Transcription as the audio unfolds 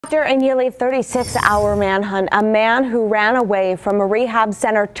After a nearly 36-hour manhunt, a man who ran away from a rehab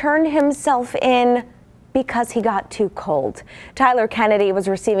center turned himself in because he got too cold. Tyler Kennedy was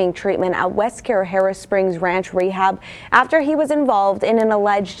receiving treatment at Westcare Harris Springs Ranch Rehab after he was involved in an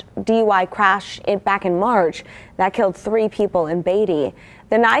alleged DUI crash back in March that killed 3 people in Beatty.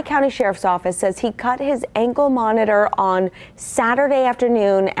 The Nye County Sheriff's Office says he cut his ankle monitor on Saturday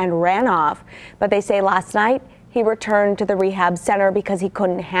afternoon and ran off, but they say last night he returned to the rehab center because he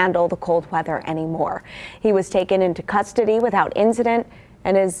couldn't handle the cold weather anymore. He was taken into custody without incident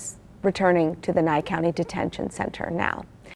and is returning to the Nye County Detention Center now.